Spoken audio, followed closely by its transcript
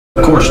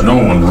Of course, no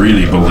one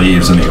really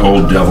believes in the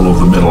old devil of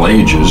the Middle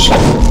Ages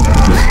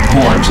with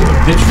horns and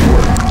a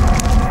pitchfork.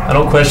 I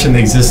don't question the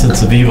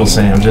existence of evil,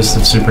 Sam, just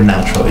of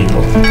supernatural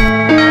evil.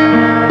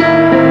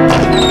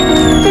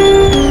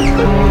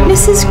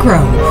 Mrs.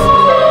 Grove.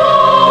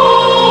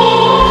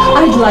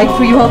 I'd like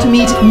for you all to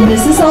meet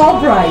Mrs.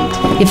 Albright.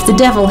 If the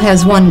devil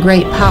has one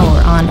great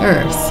power on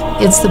earth,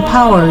 it's the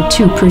power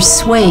to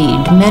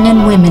persuade men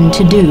and women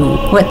to do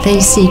what they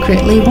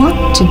secretly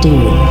want to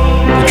do.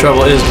 The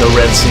trouble is no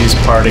Red Seas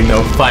parting,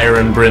 no fire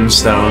and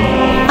brimstone.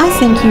 I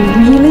think you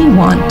really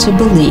want to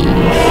believe.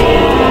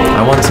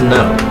 I want to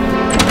know.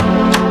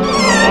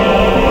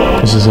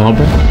 Mrs.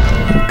 Albright?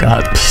 Oh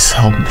God, please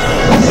help me.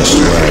 I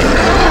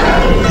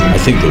swear, I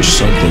think there's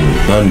something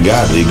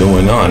ungodly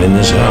going on in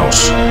this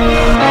house.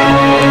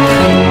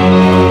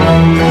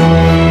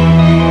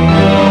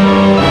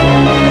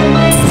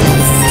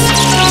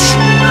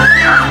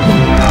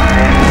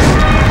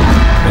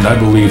 And I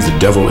believe the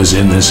devil is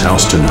in this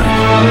house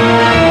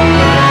tonight.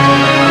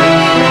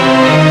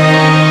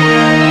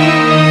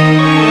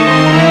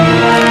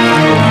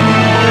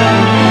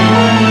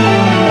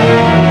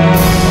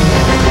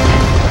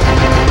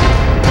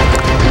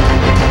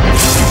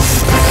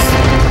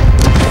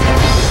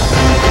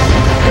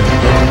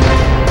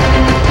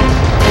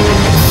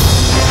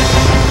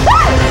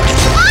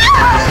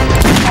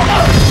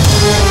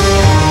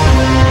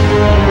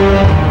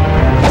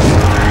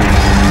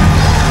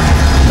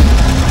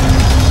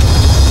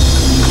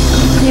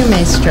 You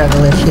may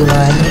struggle if you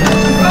like.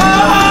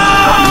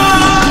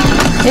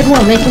 It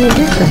won't make any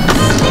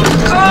difference.